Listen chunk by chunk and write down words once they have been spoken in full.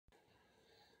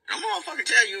motherfucking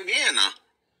tell you again now.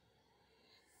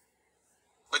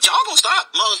 But y'all gonna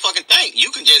stop motherfucking think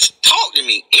you can just talk to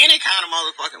me any kind of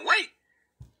motherfucking way.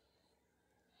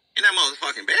 In that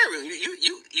motherfucking bedroom,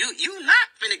 you not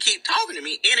finna keep talking to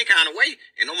me any kind of way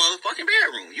in no motherfucking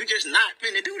bedroom. You just not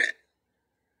finna do that.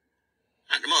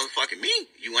 Not the motherfucking me,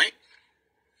 you ain't.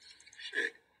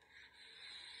 Shit.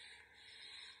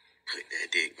 Put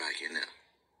that dick back in there.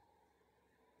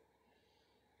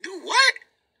 Do what?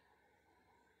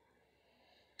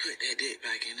 Put that dick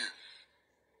back in there.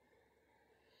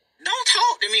 Don't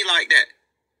talk to me like that.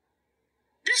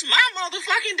 This my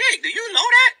motherfucking dick. Do you know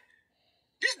that?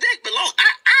 This dick belongs.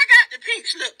 I got the pink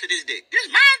slip to this dick. This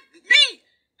me.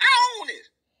 I own this.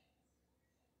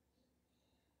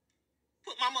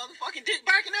 Put my motherfucking dick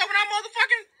back in there when I'm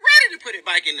motherfucking ready to put it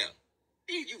back in there.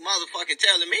 You motherfucking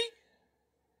telling me?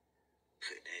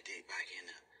 Put that dick back in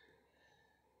there.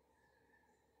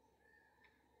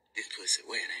 This pussy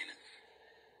wet, ain't it?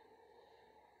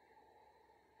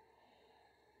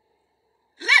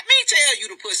 Let me tell you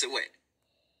the pussy wet.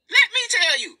 Let me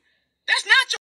tell you. That's not your